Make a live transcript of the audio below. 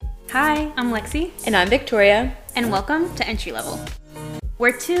Hi, I'm Lexi. And I'm Victoria. And welcome to Entry Level.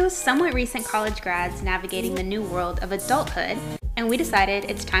 We're two somewhat recent college grads navigating the new world of adulthood, and we decided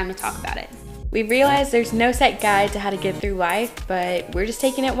it's time to talk about it. We realized there's no set guide to how to get through life, but we're just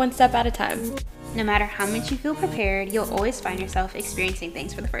taking it one step at a time. No matter how much you feel prepared, you'll always find yourself experiencing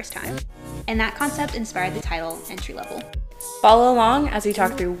things for the first time. And that concept inspired the title Entry Level. Follow along as we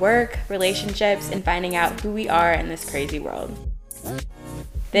talk through work, relationships, and finding out who we are in this crazy world.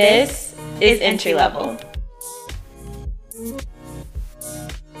 This is Entry Level.